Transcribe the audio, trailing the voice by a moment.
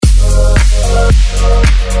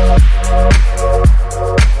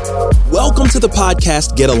the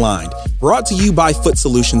podcast Get Aligned, brought to you by Foot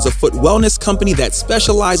Solutions, a foot wellness company that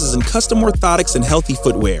specializes in custom orthotics and healthy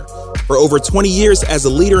footwear. For over 20 years as a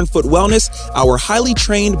leader in foot wellness, our highly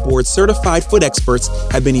trained, board-certified foot experts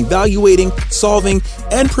have been evaluating, solving,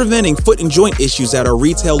 and preventing foot and joint issues at our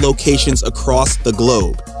retail locations across the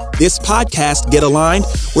globe. This podcast, Get Aligned,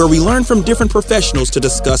 where we learn from different professionals to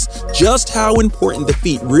discuss just how important the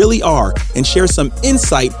feet really are and share some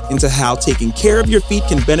insight into how taking care of your feet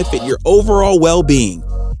can benefit your overall well-being.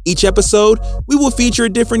 Each episode, we will feature a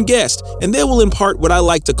different guest, and they will impart what I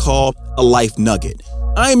like to call a life nugget.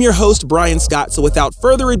 I am your host, Brian Scott, so without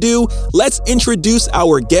further ado, let's introduce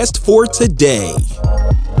our guest for today.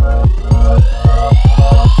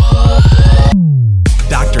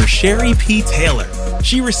 Dr. Sherry P. Taylor.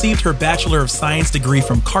 She received her Bachelor of Science degree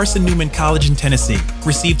from Carson Newman College in Tennessee,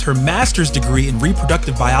 received her master's degree in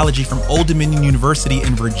reproductive biology from Old Dominion University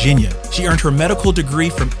in Virginia. She earned her medical degree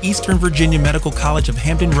from Eastern Virginia Medical College of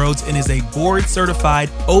Hampton Roads and is a board-certified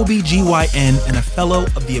OBGYN and a fellow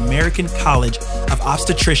of the American College of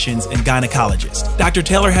Obstetricians and Gynecologists. Dr.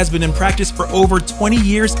 Taylor has been in practice for over 20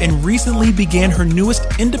 years and recently began her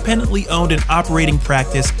newest independently owned and operating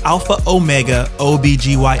practice, Alpha Omega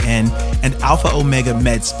OBGYN and Alpha Omega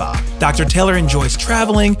Med Spa. Dr. Taylor enjoys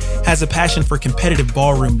traveling, has a passion for competitive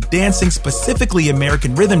ballroom dancing, specifically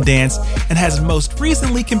American rhythm dance, and has most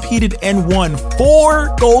recently competed and won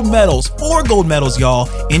 4 gold medals, y'all,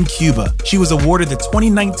 in Cuba. She was awarded the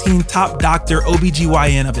 2019 Top Doctor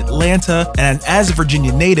OBGYN of Atlanta, and as a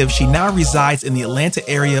Virginia native, she now resides in the Atlanta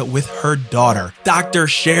area with her daughter, Dr.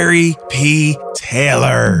 Sherry P.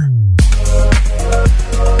 Taylor.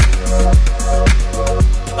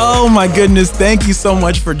 Oh my goodness, thank you so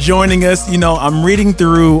much for joining us. You know, I'm reading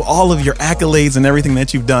through all of your accolades and everything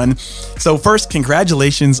that you've done. So first,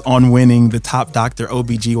 congratulations on winning the Top Doctor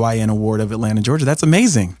OBGYN Award of Atlanta, Georgia. That's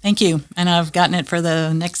amazing. Thank you. And I've gotten it for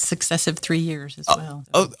the next successive 3 years as well.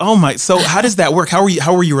 Oh my, so how does that work? How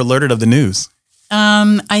were you alerted of the news?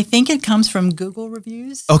 I think it comes from Google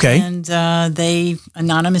reviews. Okay. And they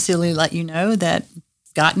anonymously let you know that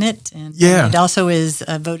gotten it, and yeah, it also is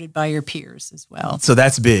voted by your peers as well. So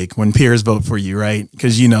that's big when peers vote for you, right?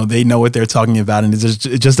 Because you know they know what they're talking about, and it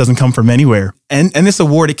just doesn't come from anywhere. And this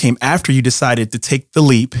award, it came after you decided to take the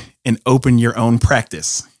leap and open your own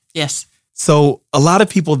practice. Yes. So a lot of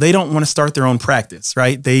people, they don't want to start their own practice,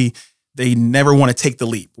 right? They never want to take the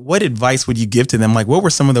leap. What advice would you give to them? Like, what were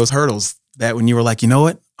some of those hurdles that when you were like, you know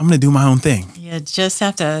what, I'm going to do my own thing? You just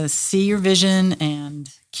have to see your vision and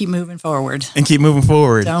keep moving forward. And keep moving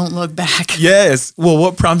forward. Don't look back. Yes. Well,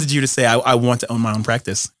 what prompted you to say, I want to own my own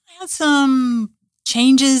practice? I had some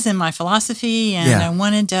changes in my philosophy, and I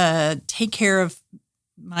wanted to take care of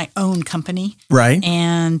my own company. Right.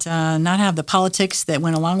 And not have the politics that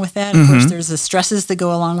went along with that. Of course, there's the stresses that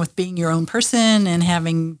go along with being your own person and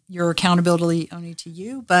having your accountability only to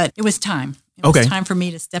you. But it was time. It was time for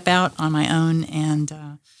me to step out on my own and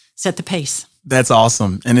set the pace. That's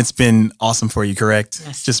awesome. And it's been awesome for you, correct? Yes.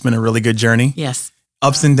 It's just been a really good journey. Yes.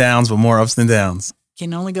 Ups and downs, but more ups than downs.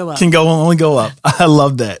 Can only go up. Only go up. I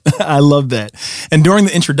love that. I love that. And during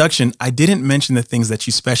the introduction, I didn't mention the things that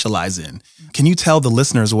you specialize in. Can you tell the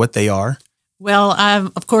listeners what they are? Well,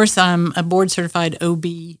 of course, I'm a board certified OB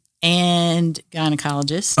and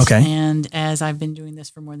gynecologist. Okay. And as I've been doing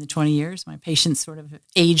this for more than 20 years, my patients sort of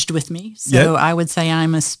aged with me. So I would say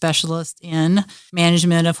I'm a specialist in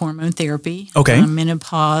management of hormone therapy,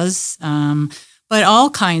 menopause, but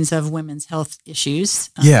all kinds of women's health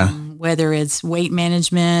issues. Whether it's weight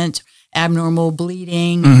management, abnormal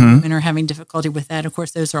bleeding, women are having difficulty with that. Of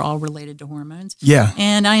course, those are all related to hormones. Yeah.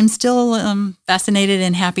 And I'm still fascinated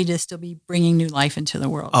and happy to still be bringing new life into the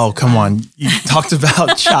world. Oh, come on. You talked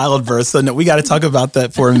about childbirth. So no, we got to talk about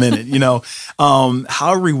that for a minute. You know,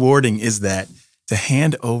 how rewarding is that to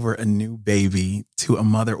hand over a new baby to a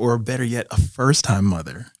mother, or better yet, a first-time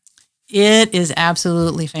mother? It is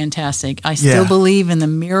absolutely fantastic. I still believe in the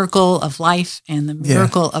miracle of life and the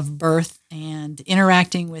miracle of birth and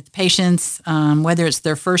interacting with patients, whether it's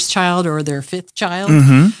their first child or their 5th child.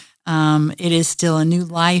 It is still a new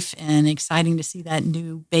life and exciting to see that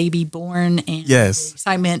new baby born, and the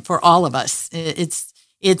excitement for all of us.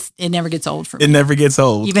 It never gets old for me. It never gets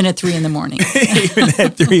old. Even at 3 a.m. Even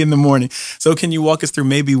at 3 a.m. So can you walk us through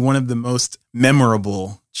maybe one of the most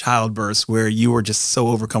memorable childbirths where you were just so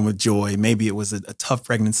overcome with joy? Maybe it was a tough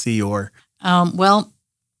pregnancy or... Well,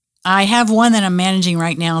 I have one that I'm managing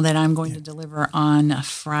right now that I'm going to deliver on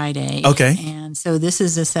Friday. Okay. And so this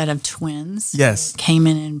is a set of twins. Yes. Came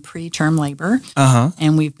in preterm labor.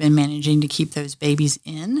 And we've been managing to keep those babies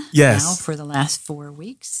in now for the last 4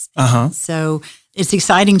 weeks. So it's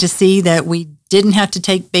exciting to see that we didn't have to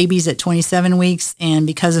take babies at 27 weeks. And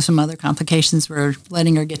because of some other complications, we're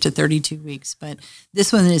letting her get to 32 weeks. But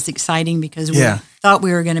this one is exciting because we thought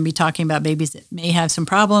we were going to be talking about babies that may have some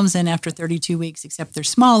problems. And after 32 weeks, except they're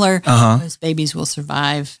smaller, most babies will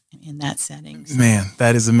survive in that setting. So. Man,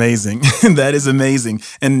 that is amazing. That is amazing.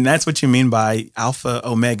 And that's what you mean by Alpha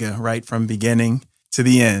Omega, right? From beginning to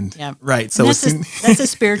the end. Yeah. Right. So that's a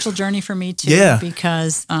spiritual journey for me too. Yeah.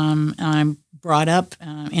 Because I'm brought up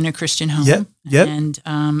in a Christian home. Yep. And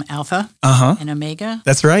Alpha and Omega.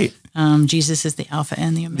 That's right. Jesus is the Alpha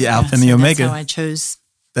and the Omega. The Alpha and the Omega. That's how I chose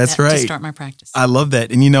That's right. to start my practice. I love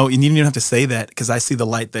that. And you don't even have to say that because I see the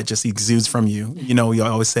light that just exudes from you. You know, you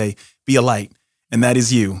always say, be a light. And that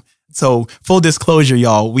is you. So full disclosure,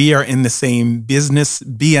 y'all, we are in the same business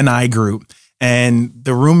BNI group. And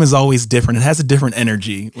the room is always different. It has a different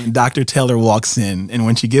energy when Dr. Taylor walks in and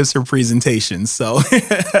when she gives her presentation. So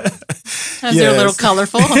they're a little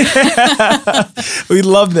colorful. We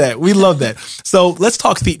love that. We love that. So let's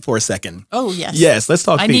talk feet for a second. Oh, yes. Yes, let's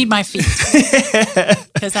talk feet. I need my feet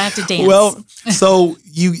because I have to dance. Well, so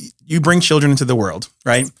you bring children into the world,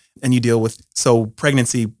 right? And you deal with,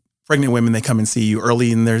 pregnant women, they come and see you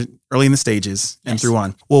early in the stages and through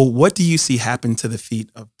on. Well, what do you see happen to the feet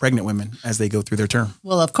of pregnant women as they go through their term?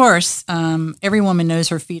 Well, of course, every woman knows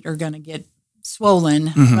her feet are going to get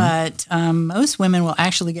swollen, but most women will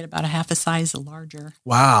actually get about a half a size larger.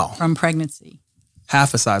 Wow. From pregnancy.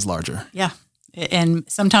 Half a size larger. Yeah. And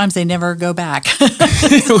sometimes they never go back.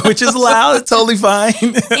 Which is loud. It's totally fine.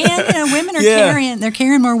 And women are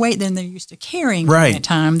carrying more weight than they're used to carrying at that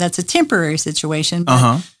time. That's a temporary situation.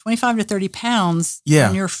 But 25 to 30 pounds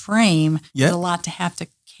on your frame is a lot to have to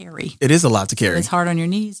carry. It is a lot to carry. It's hard on your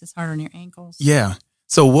knees. It's hard on your ankles. Yeah.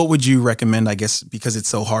 So what would you recommend, I guess, because it's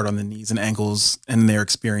so hard on the knees and ankles and they're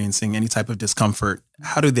experiencing any type of discomfort,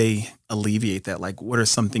 how do they alleviate that? Like, what are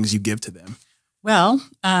some things you give to them? Well,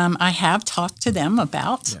 I have talked to them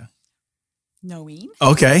about knowing.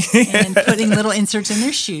 Okay. And putting little inserts in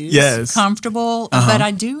their shoes. Yes. Comfortable. But I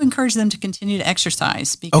do encourage them to continue to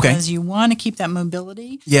exercise because you want to keep that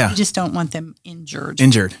mobility. Yeah. You just don't want them injured.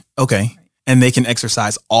 Okay. Right. And they can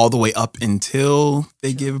exercise all the way up until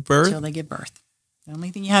they give birth? Until they give birth. The only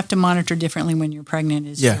thing you have to monitor differently when you're pregnant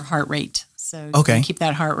is your heart rate. So you can keep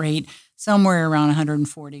that heart rate somewhere around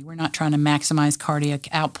 140. We're not trying to maximize cardiac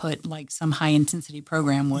output like some high intensity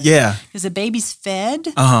program would. Yeah. Because the baby's fed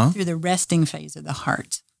through the resting phase of the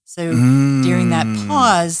heart. So during that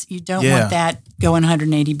pause, you don't want that going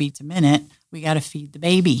 180 beats a minute. We got to feed the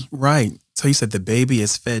baby. Right. So you said the baby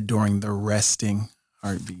is fed during the resting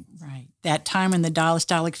heartbeat. Right. That time when the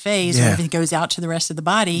diastolic phase, where everything goes out to the rest of the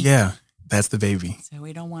body. Yeah. That's the baby. So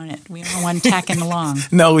we don't want it. We don't want tacking along.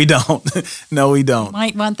 No, we don't. No, we don't. You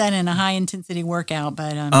might want that in a high intensity workout,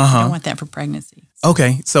 but you don't want that for pregnancy. So.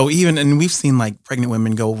 Okay. So and we've seen like pregnant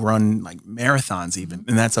women go run like marathons even,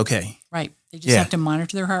 and that's okay. Right. They just have to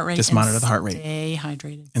monitor their heart rate. Just monitor the heart rate. Stay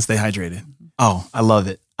hydrated. And stay hydrated. Oh, I love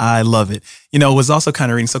it. I love it. It was also kind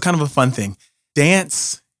of reading. So kind of a fun thing.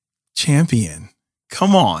 Dance champion.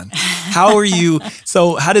 Come on. How are you?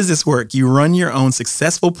 So how does this work? You run your own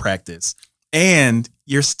successful practice and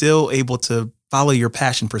you're still able to follow your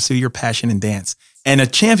passion, pursue your passion in dance, and a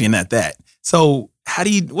champion at that. So how do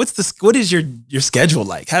you, what is your schedule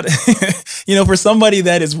like? How do, for somebody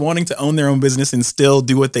that is wanting to own their own business and still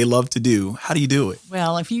do what they love to do, how do you do it?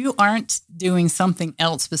 Well, if you aren't doing something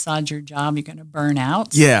else besides your job, you're going to burn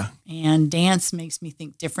out. Yeah. And dance makes me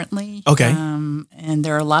think differently. Okay. And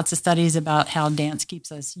there are lots of studies about how dance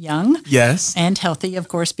keeps us young. Yes. And healthy, of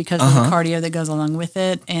course, because of the cardio that goes along with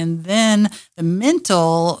it. And then the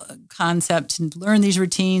mental concept to learn these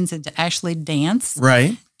routines and to actually dance.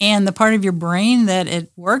 Right. And the part of your brain that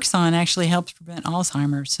it works on actually helps prevent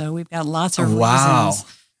Alzheimer's. So we've got lots of reasons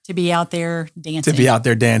to be out there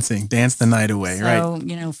dancing. Dance the night away, right?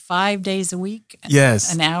 So, 5 days a week.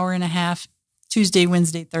 Yes. An hour and a half, Tuesday,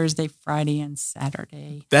 Wednesday, Thursday, Friday, and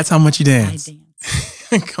Saturday. That's how much you dance. I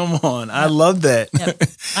dance. Come on. Yep. I love that. Yep.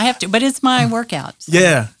 I have to, but it's my workout. So.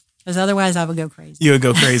 Yeah. Because otherwise I would go crazy. You would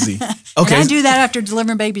go crazy. Okay. And I do that after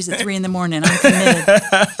delivering babies at 3 a.m. I'm committed.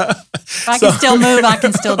 If I can still move, I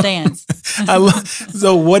can still dance.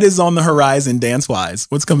 So what is on the horizon dance-wise?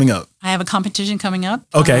 What's coming up? I have a competition coming up.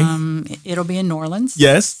 Okay. It'll be in New Orleans.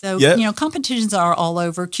 Yes. So, competitions are all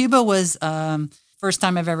over. Cuba was first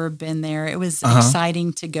time I've ever been there. It was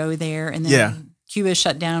exciting to go there. And then Cuba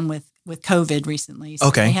shut down with COVID recently.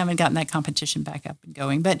 So they haven't gotten that competition back up and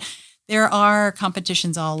going. But there are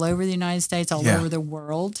competitions all over the United States, all over the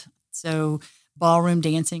world. So ballroom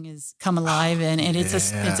dancing has come alive, and it's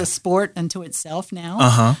a sport unto itself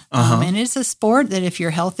now. And it's a sport that if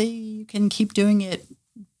you're healthy, can keep doing it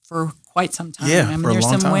for quite some time. Yeah, I mean, for a there's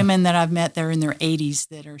long some time. women that I've met, they're in their 80s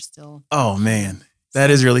that are still. Oh, man. That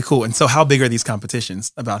is really cool. And so how big are these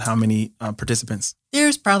competitions? About how many participants?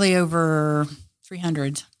 There's probably over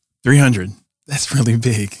 300. 300. That's really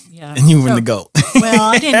big. Yeah. And you win the gold. Well,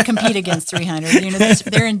 I didn't compete against 300. You know,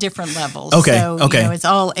 they're in different levels. Okay. So, Okay. You know, it's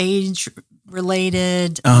all age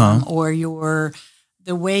related, or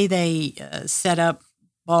the way they set up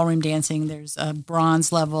ballroom dancing. There's a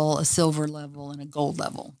bronze level, a silver level, and a gold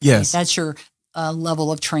level. Yes. That's your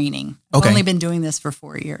level of training. I've Okay. only been doing this for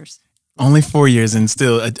 4 years. Only 4 years and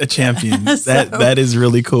still a champion. That is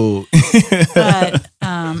really cool. But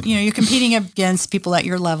you know, you're competing against people at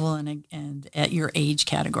your level and at your age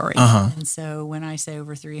category. And so when I say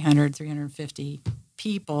over 300, 350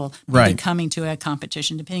 people Right. coming to a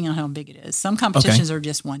competition, depending on how big it is. Some competitions are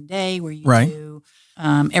just one day where you Right. do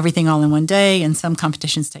everything all in one day, and some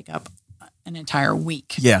competitions take up an entire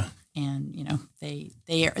week. Yeah. And you know, they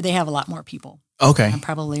have a lot more people. Okay. I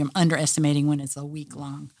probably am underestimating when it's a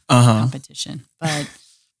week-long competition. But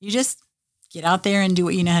you just get out there and do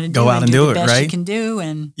what you know how to do. Go out and do the it, best right? you can do.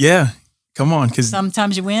 And Yeah. Come on. Because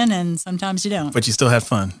sometimes you win and sometimes you don't. but you still have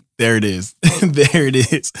fun. There it is. There it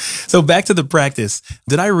is. So back to the practice.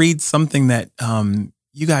 Did I read something that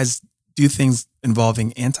you guys do things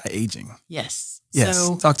involving anti-aging? Yes. Yes.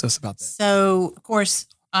 So, Talk to us about that. So, of course,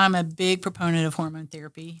 I'm a big proponent of hormone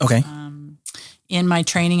therapy. Okay. In my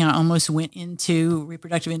training, I almost went into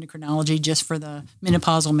reproductive endocrinology just for the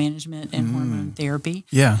menopausal management and hormone therapy.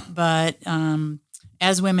 Yeah. But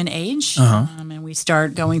as women age and we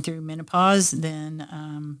start going through menopause, then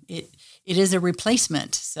it is a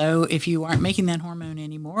replacement. So if you aren't making that hormone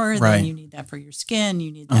anymore, Right. then you need that for your skin.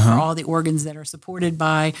 You need that for all the organs that are supported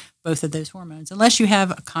by both of those hormones, unless you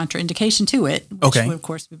have a contraindication to it, which Okay. would, of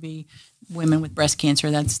course, would be women with breast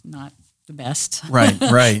cancer. That's not the best. Right.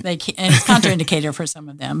 Right. They can, and it's contraindicated for some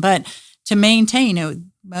of them. But to maintain, you know,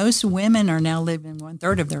 most women are now living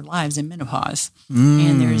 1/3 of their lives in menopause,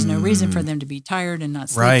 and there is no reason for them to be tired and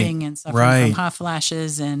not Right. sleeping and suffering from hot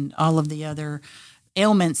flashes and all of the other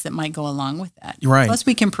ailments that might go along with that. Right. Plus,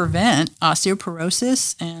 we can prevent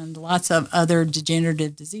osteoporosis and lots of other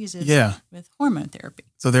degenerative diseases Yeah. with hormone therapy.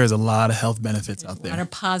 So there's a lot of health benefits out A lot there. of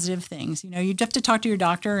positive things. You know, you have to talk to your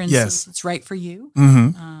doctor and Yes. see if it's right for you.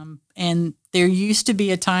 Mm-hmm. And there used to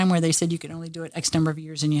be a time where they said you could only do it X number of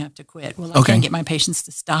years and you have to quit. Well, I Okay. can't get my patients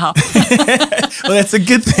to stop. Well, that's a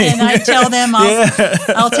good thing. And I tell them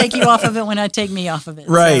I'll take you off of it when I take me off of it.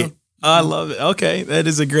 Right. So, I love it. Okay. That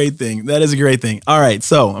is a great thing. That is a great thing. All right.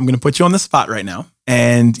 So I'm going to put you on the spot right now,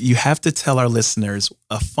 and you have to tell our listeners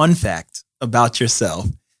a fun fact about yourself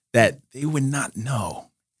that they would not know.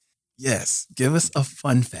 Yes. Give us a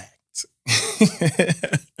fun fact.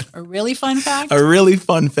 a really fun fact. A really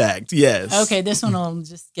fun fact. Yes. Okay, this one will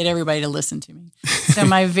just get everybody to listen to me. So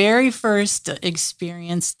my very first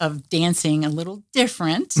experience of dancing a little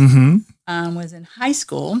different was in high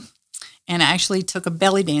school, and I actually took a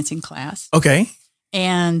belly dancing class. Okay.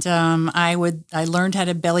 And I learned how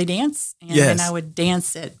to belly dance, and Yes. then I would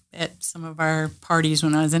dance at some of our parties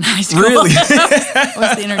when I was in high school. Really? That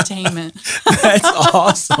was the entertainment. That's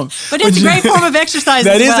awesome. But it's a great form of exercise.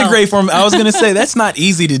 That as is well. a great form. I was going to say that's not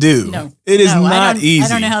easy to do. No, it is no, not easy. I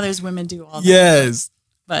don't know how those women do all that. Yes.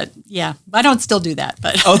 But yeah, I don't still do that.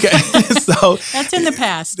 But Okay. So that's in the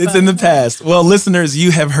past. it's but- in the past. Well, listeners,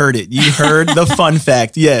 you have heard it. You heard the fun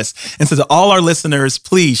fact. Yes. And so to all our listeners,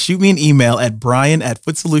 please shoot me an email at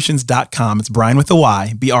brian@footsolutions.com. It's Brian with a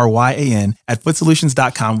Y, BRYAN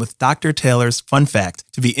 @footsolutions.com with Dr. Taylor's fun fact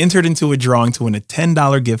to be entered into a drawing to win a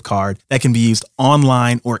 $10 gift card that can be used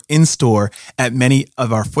online or in store at many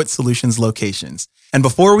of our Foot Solutions locations. And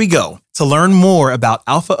before we go, to learn more about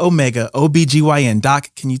Alpha Omega OBGYN, Doc,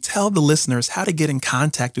 can you tell the listeners how to get in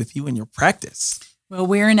contact with you in your practice? Well,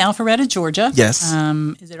 we're in Alpharetta, Georgia. Yes.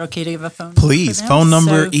 Is it okay to give a phone number? Please, for them? phone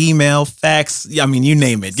number, So- email, fax. I mean, you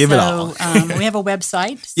name it. Give it all. We have a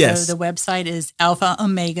website. Yes. So the website is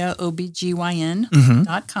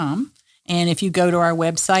alphaomegaobgyn.com. And if you go to our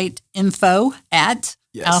website, info at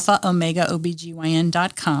Yes.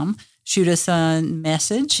 alphaomegaobgyn.com, shoot us a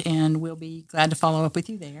message and we'll be glad to follow up with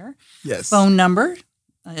you there. Yes. Phone number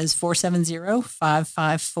is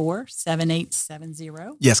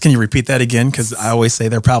 470-554-7870. Yes. Can you repeat that again? Because I always say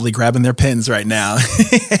they're probably grabbing their pens right now.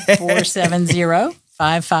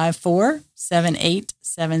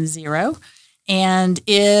 470-554-7870. And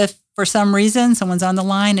if for some reason someone's on the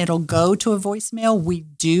line, it'll go to a voicemail. We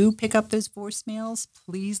do pick up those voicemails.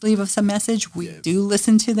 Please leave us a message. We do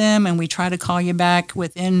listen to them, and we try to call you back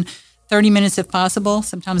within 30 minutes if possible.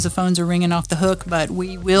 Sometimes the phones are ringing off the hook, but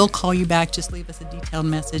we will call you back. Just leave us a detailed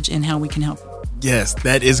message and how we can help you. Yes,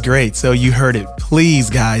 that is great. So you heard it. Please,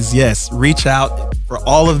 guys, yes, reach out for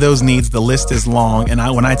all of those needs. The list is long. And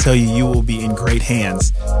when I tell you, you will be in great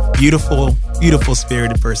hands. Beautiful, beautiful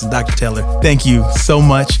spirited person. Dr. Taylor, thank you so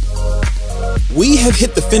much. We have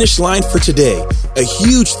hit the finish line for today. A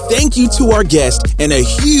huge thank you to our guest and a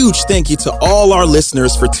huge thank you to all our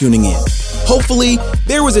listeners for tuning in. Hopefully,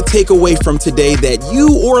 there was a takeaway from today that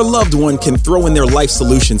you or a loved one can throw in their life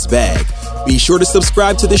solutions bag. Be sure to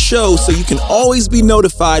subscribe to the show so you can always be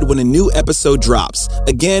notified when a new episode drops.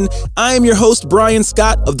 Again, I am your host, Brian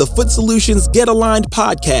Scott of the Foot Solutions Get Aligned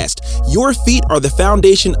podcast. Your feet are the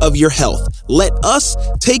foundation of your health. Let us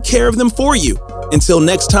take care of them for you. Until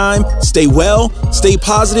next time, stay well, stay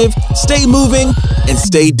positive, stay moving, and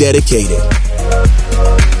stay dedicated.